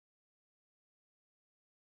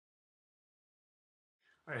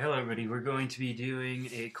All right, hello everybody. We're going to be doing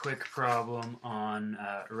a quick problem on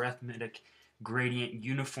arithmetic gradient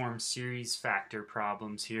uniform series factor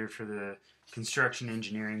problems here for the construction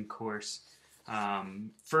engineering course.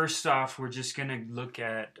 First off, we're just going to look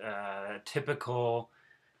at a typical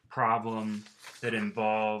problem that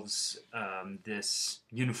involves this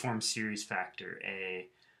uniform series factor, A.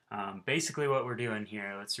 Basically what we're doing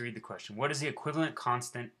here, let's read the question. What is the equivalent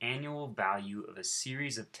constant annual value of a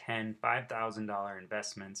series of 10 $5,000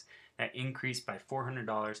 investments that increase by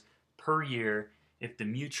 $400 per year if the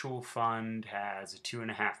mutual fund has a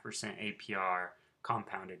 2.5% APR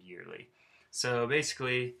compounded yearly? So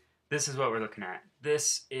basically, this is what we're looking at.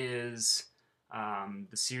 This is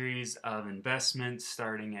the series of investments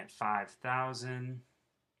starting at 5,000.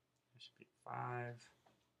 There should be 5.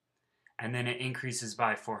 And then it increases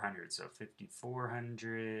by 400. So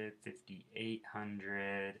 5,400,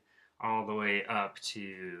 5,800, all the way up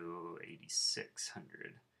to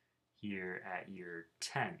 8,600 here at year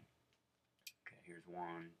 10. Okay, here's 1,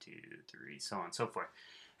 2, 3, so on and so forth.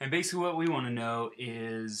 And basically what we want to know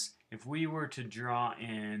is if we were to draw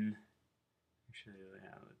in, actually,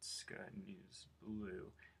 yeah, let's go ahead and use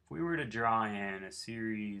blue. If we were to draw in a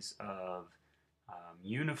series of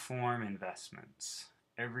uniform investments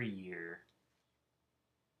every year,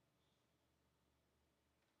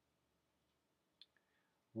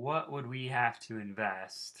 what would we have to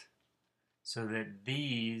invest so that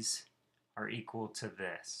these are equal to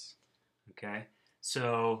this? Okay,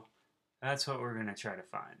 so that's what we're going to try to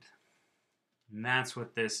find. And that's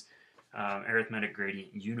what this arithmetic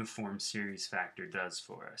gradient uniform series factor does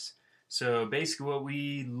for us. So basically what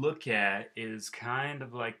we look at is kind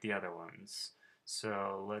of like the other ones.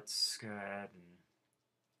 So let's go ahead and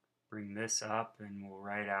bring this up and we'll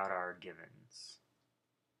write out our givens.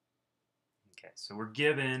 Okay, so we're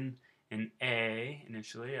given an A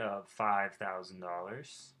initially of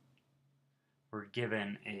 $5,000. We're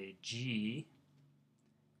given a G,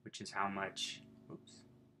 which is how much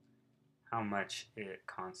it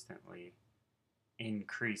constantly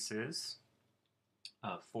increases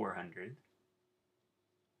of $400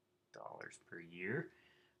 per year.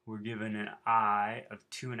 We're given an I of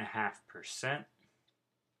 2.5%,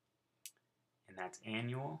 and that's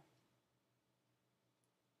annual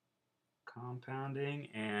compounding,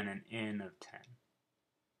 and an N of 10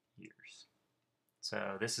 years.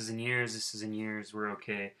 So this is in years, this is in years. We're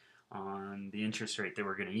okay on the interest rate that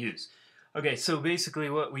we're going to use. Okay, so basically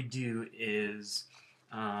what we do is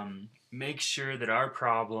make sure that our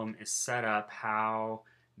problem is set up how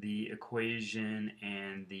the equation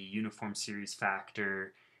and the uniform series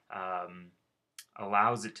factor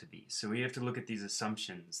allows it to be. So we have to look at these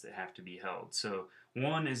assumptions that have to be held. So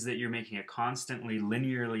one is that you're making a constantly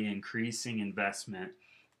linearly increasing investment,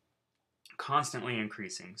 constantly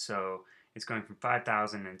increasing. So it's going from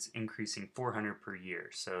 5,000 and it's increasing 400 per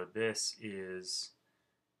year. So this is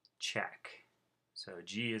check. So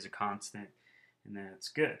G is a constant, and that's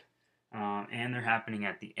good. And they're happening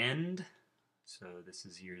at the end. So this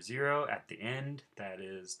is year 0. At the end, that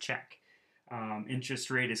is check. Interest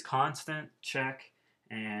rate is constant, check.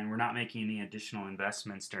 And we're not making any additional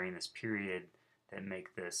investments during this period that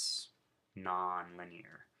make this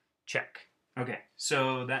non-linear, check. Okay,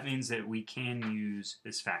 so that means that we can use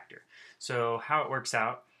this factor. So how it works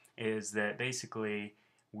out is that basically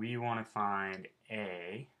we want to find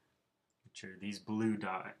A, which are these blue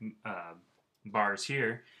bars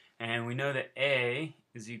here, and we know that A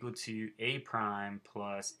is equal to A prime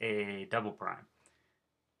plus A double prime.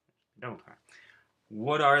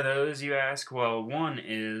 What are those, you ask? Well, one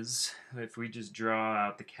is, if we just draw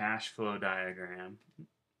out the cash flow diagram,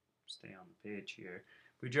 stay on the page here,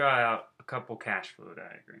 we draw out a couple cash flow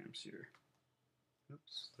diagrams here.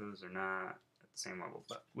 Oops, those are not at the same level,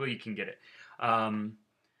 but well, you can get it.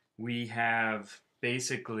 We have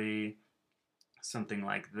basically something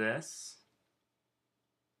like this.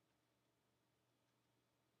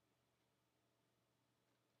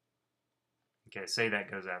 Okay, say that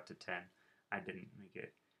goes out to 10. I didn't make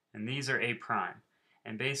it. And these are A prime.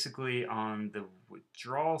 And basically on the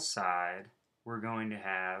withdrawal side, we're going to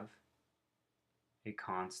have a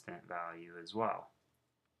constant value as well.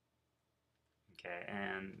 Okay,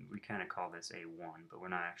 and we kind of call this A1, but we're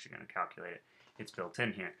not actually going to calculate it. It's built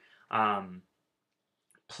in here.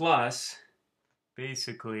 Plus,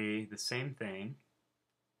 basically the same thing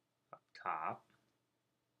up top.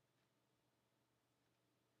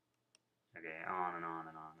 Okay, on and on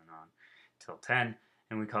and on and on till 10,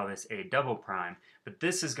 and we call this A double prime. But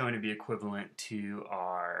this is going to be equivalent to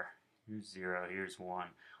our, here's 0, here's 1,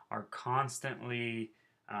 our constantly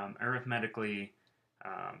arithmetically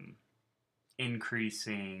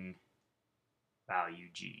increasing value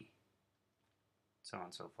g, so on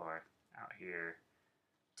and so forth, out here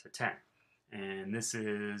to 10. And this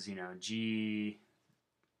is, g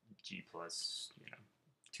plus,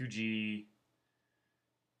 2g,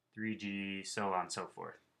 3g, so on and so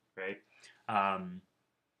forth, right?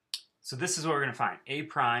 So this is what we're going to find. A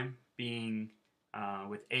prime being,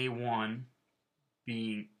 with A1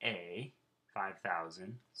 being A,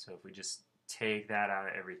 5,000. So if we just take that out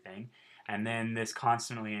of everything, and then this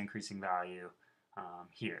constantly increasing value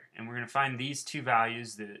here. And we're going to find these two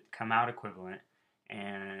values that come out equivalent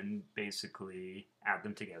and basically add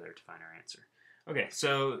them together to find our answer. Okay,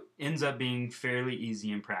 so ends up being fairly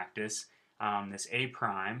easy in practice. This A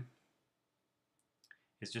prime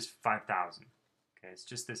is just 5,000. Okay, it's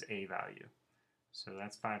just this A value. So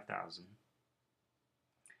that's 5,000.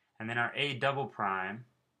 And then our A double prime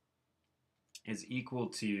is equal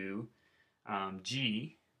to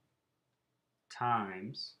G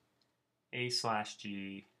times A slash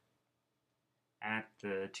G at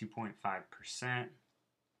the 2.5%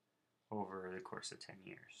 over the course of 10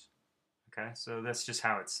 years. Okay, so that's just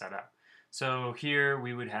how it's set up. So here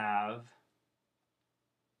we would have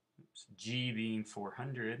G being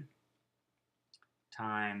 400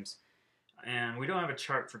 times, and we don't have a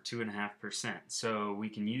chart for 2.5%, so we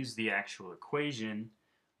can use the actual equation,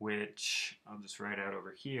 which I'll just write out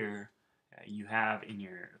over here. You have in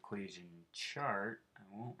your equation chart. I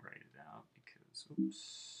won't write it out because,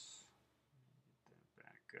 oops, get that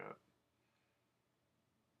back up.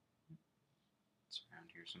 It's around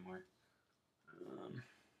here somewhere.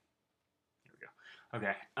 Here we go.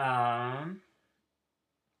 Okay.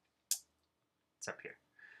 It's up here.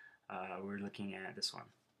 We're looking at this one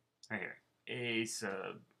right here. A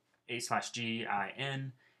slash G I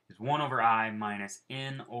n is 1 over I minus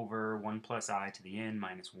n over 1 plus I to the n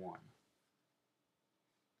minus 1.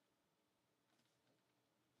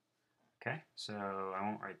 Okay, so I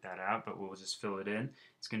won't write that out, but we'll just fill it in.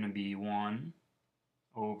 It's going to be 1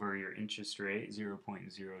 over your interest rate,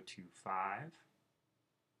 0.025,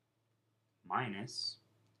 minus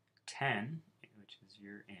 10, which is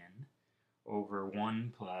your n, over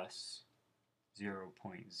 1 plus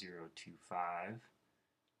 0.025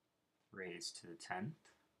 raised to the 10th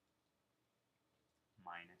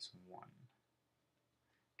minus 1.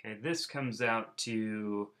 Okay, this comes out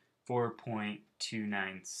to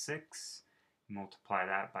 4.296. Multiply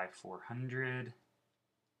that by 400,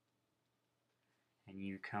 and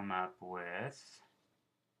you come up with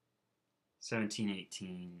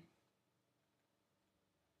 1718.4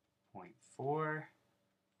 40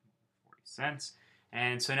 cents.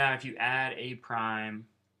 And so now if you add A prime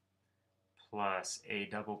plus A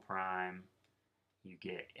double prime, you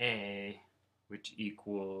get A, which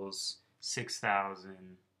equals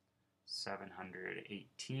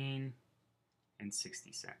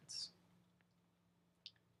 6,718.60.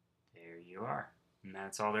 There you are. And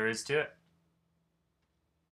that's all there is to it.